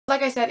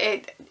Like I said,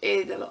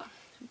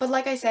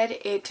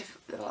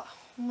 oh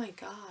my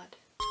god.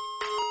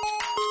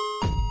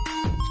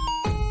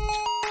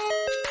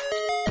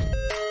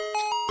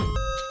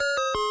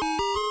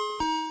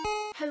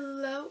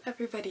 Hello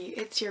everybody,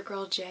 it's your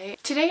girl Jay.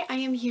 Today I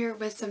am here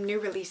with some new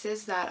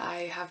releases that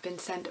I have been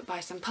sent by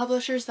some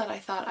publishers that I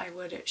thought I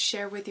would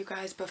share with you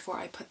guys before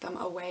I put them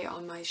away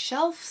on my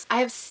shelves. I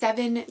have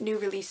 7 new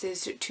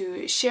releases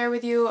to share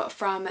with you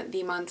from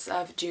the months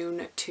of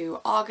June to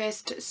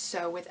August,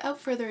 so without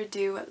further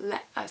ado,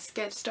 let us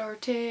get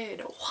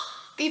started.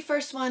 The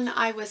first one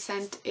I was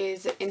sent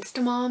is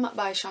Instamom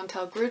by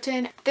Chantel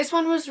Grutin. This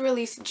one was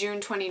released June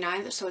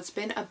 29th, so it's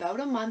been about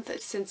a month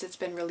since it's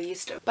been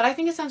released, but I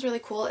think it sounds really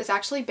cool. It's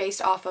actually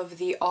based off of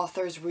the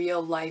author's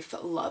real life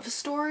love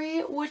story,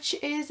 which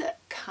is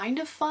kind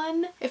of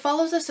fun. It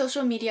follows a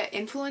social media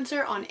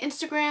influencer on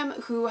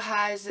Instagram who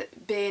has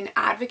been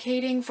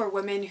advocating for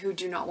women who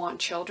do not want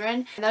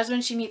children, and that's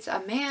when she meets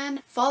a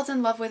man, falls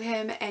in love with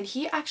him, and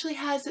he actually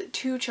has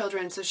 2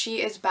 children, so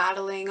she is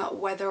battling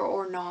whether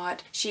or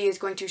not she is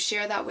going to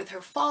share that with her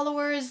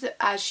followers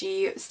as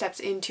she steps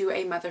into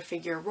a mother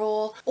figure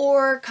role,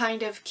 or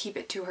kind of keep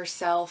it to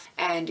herself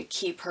and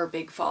keep her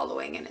big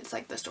following, and it's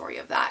like the story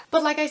of that.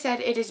 But like I said,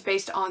 it is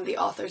based on the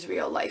author's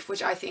real life,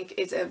 which I think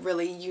is a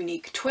really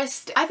unique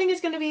twist. I think it's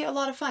going to be a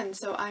lot of fun,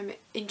 so I'm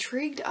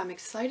intrigued, I'm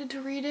excited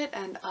to read it,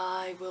 and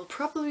I will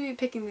probably be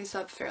picking this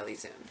up fairly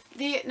soon.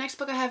 The next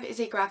book I have is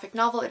a graphic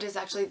novel. It is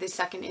actually the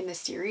second in the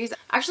series.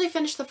 I actually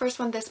finished the first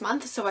one this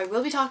month, so I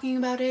will be talking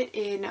about it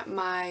in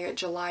my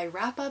July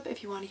wrap-up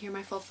if you want to hear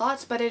my full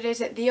thoughts, but it is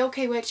The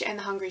OK Witch and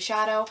the Hungry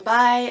Shadow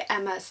by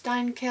Emma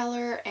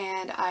Steinkeller,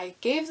 and I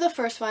gave the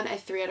first one a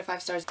 3 out of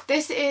 5 stars.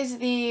 This is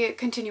the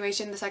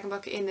continuation, the second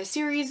book in the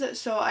series,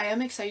 so I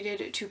am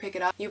excited to pick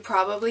it up. You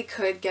probably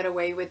could get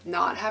away with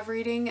not have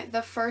reading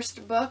the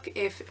first book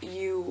if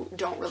you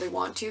don't really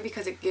want to,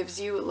 because it gives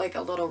you like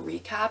a little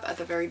recap at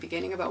the very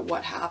beginning about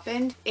what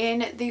happened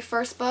in the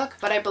first book,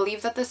 but I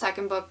believe that the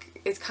second book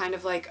is kind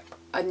of like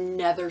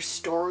another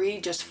story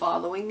just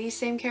following these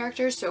same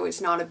characters, so it's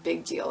not a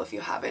big deal if you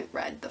haven't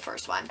read the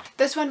first one.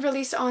 This one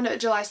released on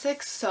July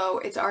 6th, so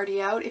it's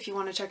already out if you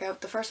want to check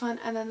out the first one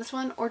and then this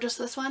one, or just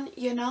this one,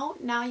 you know,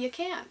 now you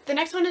can. The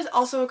next one is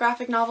also a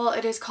graphic novel.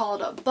 It is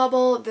called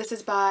Bubble. This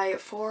is by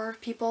 4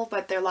 people,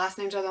 but their last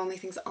names are the only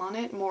things on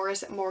it.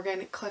 Morris,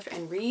 Morgan, Cliff,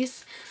 and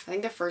Reese. I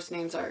think their first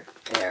names are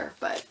there,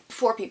 but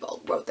 4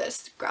 people wrote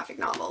this graphic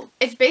novel.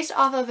 It's based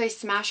off of a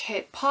smash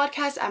hit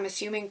podcast, I'm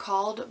assuming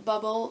called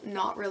Bubble,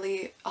 not really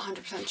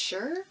 100%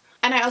 sure.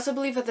 And I also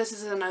believe that this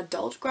is an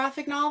adult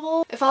graphic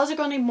novel. It follows a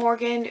girl named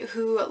Morgan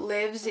who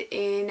lives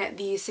in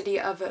the city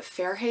of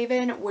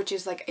Fairhaven, which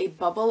is like a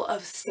bubble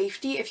of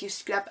safety. If you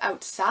step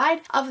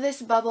outside of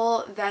this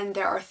bubble, then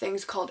there are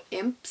things called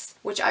imps,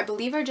 which I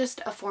believe are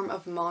just a form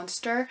of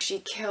monster. She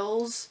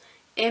kills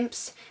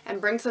imps and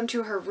brings them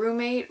to her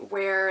roommate,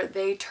 where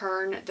they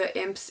turn the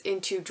imps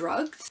into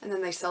drugs and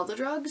then they sell the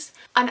drugs.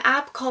 An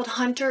app called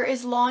Hunter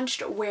is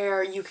launched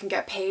where you can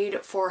get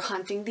paid for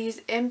hunting these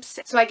imps.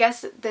 So I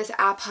guess this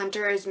app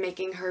Hunter is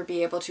making her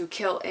be able to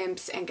kill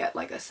imps and get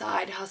like a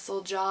side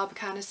hustle job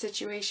kind of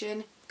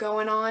situation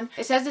going on.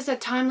 It says it's a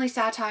timely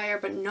satire,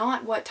 but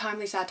not what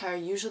timely satire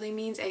usually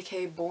means,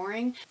 aka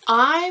boring.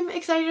 I'm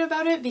excited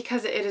about it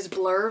because it is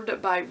blurbed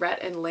by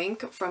Rhett and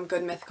Link from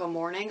Good Mythical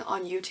Morning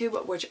on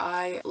YouTube, which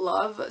I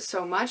love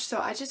so much, so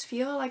I just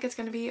feel like it's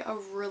going to be a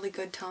really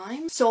good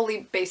time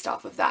solely based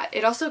off of that.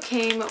 It also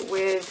came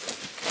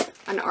with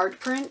an art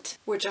print,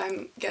 which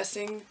I'm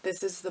guessing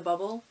this is the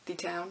bubble, the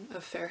town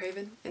of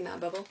Fairhaven in that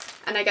bubble.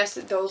 And I guess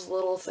those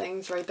little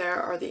things right there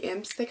are the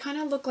imps. They kind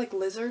of look like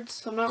lizards,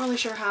 so I'm not really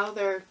sure how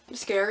they're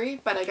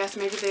scary, but I guess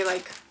maybe they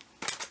like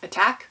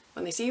attack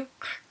when they see you.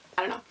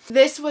 I don't know.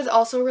 This was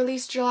also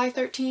released July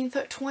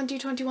 13th,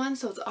 2021,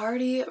 so it's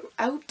already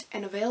out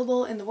and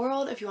available in the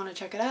world. If you want to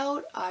check it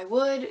out, I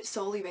would,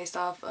 solely based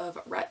off of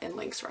Rhett and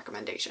Link's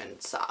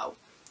recommendation. So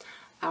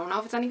I don't know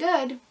if it's any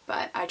good,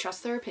 but I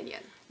trust their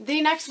opinion. The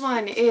next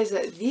one is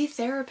The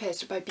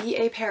Therapist by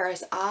B.A.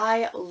 Paris.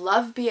 I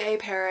love B.A.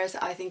 Paris.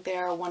 I think they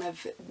are one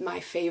of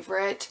my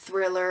favorite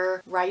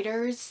thriller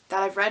writers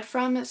that I've read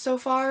from so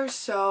far.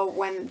 So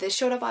when this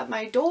showed up at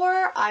my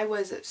door, I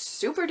was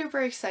super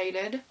duper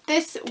excited.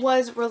 This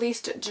was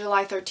released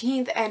July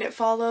 13th, and it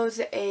follows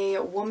a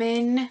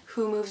woman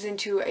who moves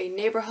into a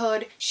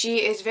neighborhood.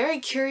 She is very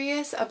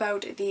curious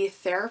about the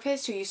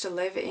therapist who used to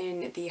live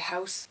in the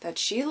house that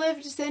she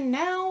lives in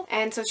now.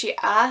 And so she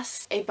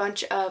asks a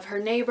bunch of her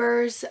neighbors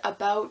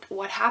about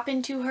what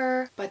happened to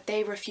her, but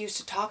they refuse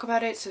to talk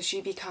about it, so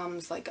she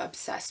becomes like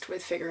obsessed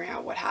with figuring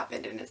out what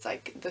happened, and it's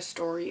like the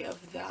story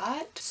of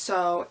that.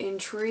 So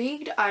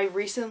intrigued. I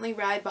recently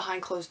read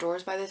Behind Closed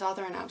Doors by this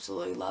author and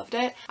absolutely loved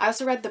it. I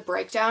also read The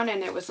Breakdown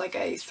and it was like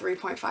a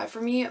 3.5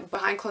 for me.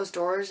 Behind Closed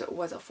Doors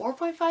was a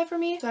 4.5 for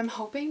me, so I'm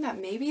hoping that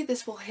maybe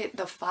this will hit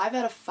the 5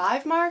 out of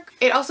 5 mark.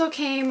 It also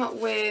came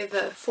with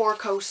 4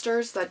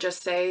 coasters that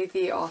just say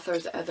the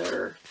author's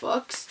other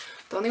books,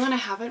 The only one I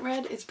haven't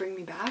read is Bring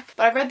Me Back,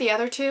 but I've read the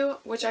other two,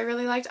 which I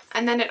really liked.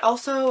 And then it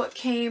also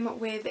came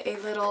with a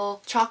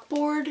little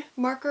chalkboard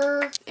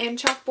marker and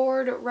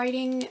chalkboard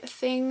writing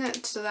thing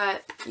so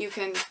that you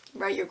can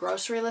write your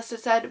grocery list, it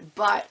said.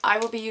 But I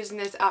will be using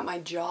this at my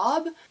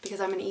job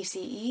because I'm an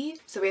ECE,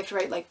 so we have to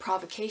write like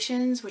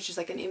provocations, which is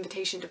like an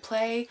invitation to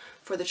play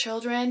for the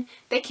children.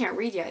 They can't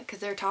read yet because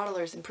they're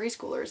toddlers and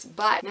preschoolers,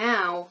 but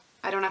now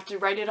I don't have to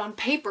write it on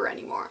paper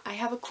anymore. I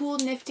have a cool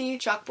nifty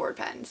chalkboard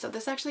pen. So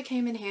this actually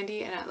came in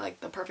handy and at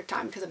like the perfect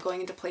time because I'm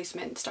going into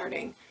placement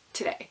starting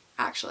today,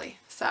 actually.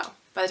 So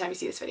by the time you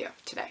see this video,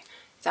 today.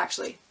 It's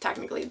actually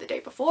technically the day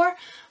before,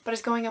 but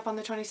it's going up on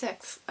the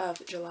 26th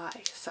of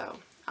July. So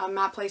I'm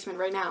at placement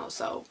right now.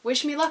 So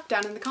wish me luck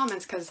down in the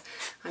comments because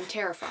I'm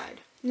terrified.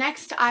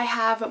 Next, I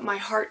have My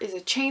Heart is a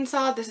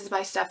Chainsaw. This is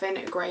by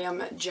Stephen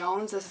Graham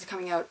Jones. This is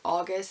coming out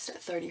August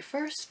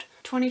 31st.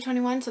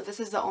 2021, so this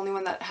is the only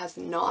one that has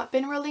not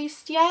been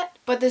released yet.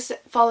 But this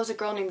follows a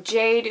girl named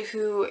Jade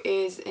who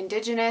is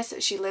indigenous.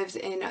 She lives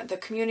in the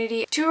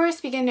community.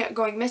 Tourists begin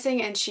going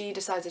missing and she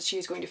decides that she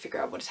is going to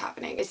figure out what is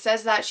happening. It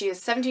says that she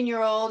is a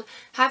 17-year-old,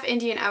 half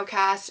Indian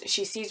outcast.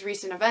 She sees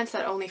recent events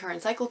that only her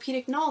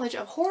encyclopedic knowledge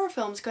of horror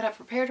films could have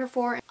prepared her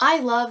for. I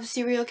love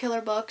serial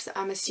killer books.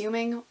 I'm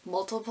assuming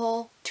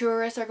multiple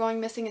tourists are going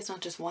missing. It's not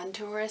just one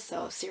tourist,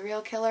 so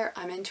serial killer.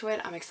 I'm into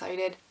it. I'm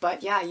excited.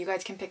 But yeah, you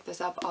guys can pick this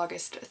up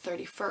August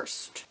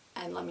 31st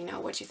and let me know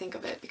what you think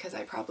of it because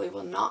I probably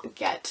will not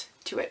get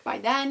to it by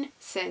then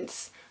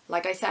since,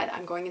 like I said,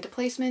 I'm going into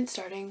placement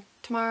starting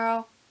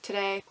tomorrow,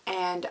 today,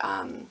 and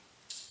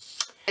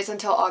it's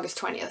until August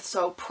 20th,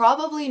 so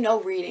probably no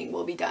reading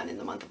will be done in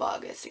the month of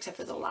August except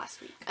for the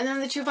last week. And then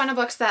the two final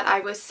books that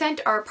I was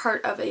sent are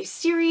part of a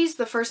series.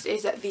 The first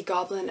is The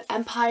Goblin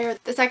Empire.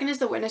 The second is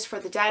The Witness for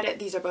the Dead.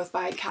 These are both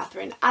by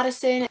Catherine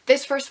Addison.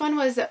 This first one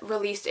was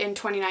released in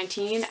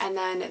 2019 and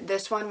then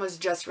this one was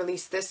just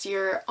released this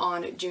year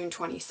on June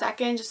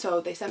 22nd.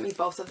 So they sent me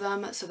both of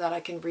them so that I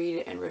can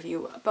read and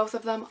review both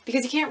of them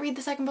because you can't read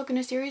the second book in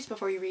a series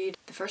before you read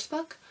the first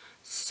book.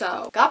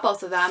 So got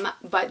both of them,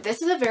 but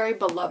this is a very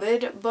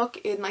beloved book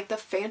in like the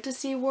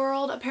fantasy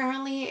world.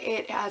 Apparently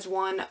it has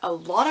won a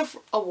lot of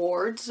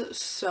awards,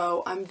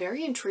 so I'm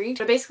very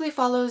intrigued. It basically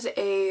follows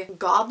a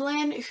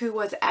goblin who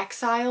was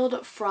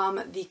exiled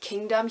from the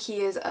kingdom.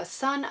 He is a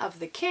son of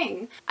the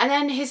king, and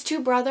then his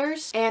two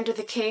brothers and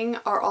the king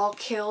are all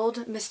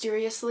killed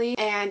mysteriously,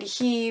 and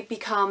he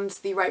becomes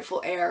the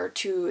rightful heir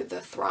to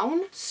the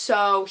throne.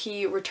 So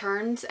he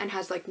returns and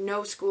has like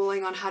no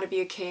schooling on how to be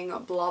a king,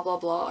 blah blah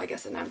blah, I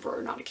guess an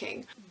emperor, not a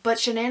king. But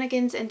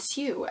shenanigans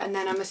ensue, and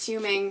then I'm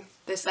assuming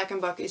the second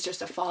book is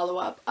just a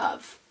follow-up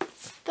of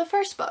the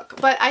first book.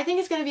 But I think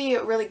it's going to be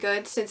really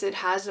good since it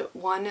has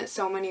won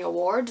so many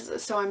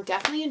awards, so I'm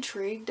definitely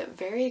intrigued,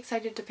 very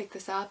excited to pick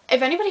this up.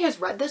 If anybody has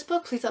read this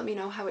book, please let me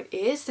know how it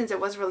is since it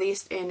was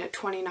released in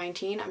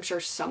 2019. I'm sure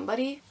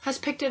somebody has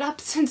picked it up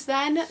since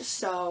then,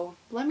 so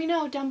let me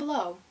know down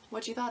below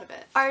what you thought of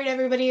it. Alright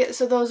everybody,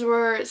 so those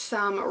were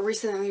some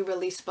recently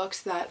released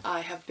books that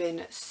I have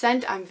been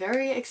sent. I'm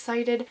very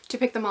excited to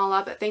pick them all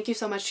up. Thank you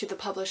so much to the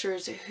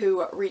publishers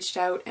who reached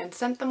out and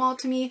sent them all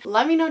to me.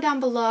 Let me know down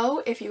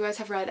below if you guys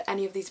have read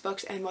any of these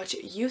books and what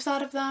you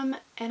thought of them,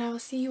 and I will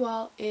see you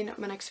all in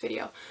my next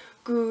video.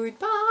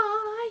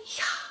 Goodbye!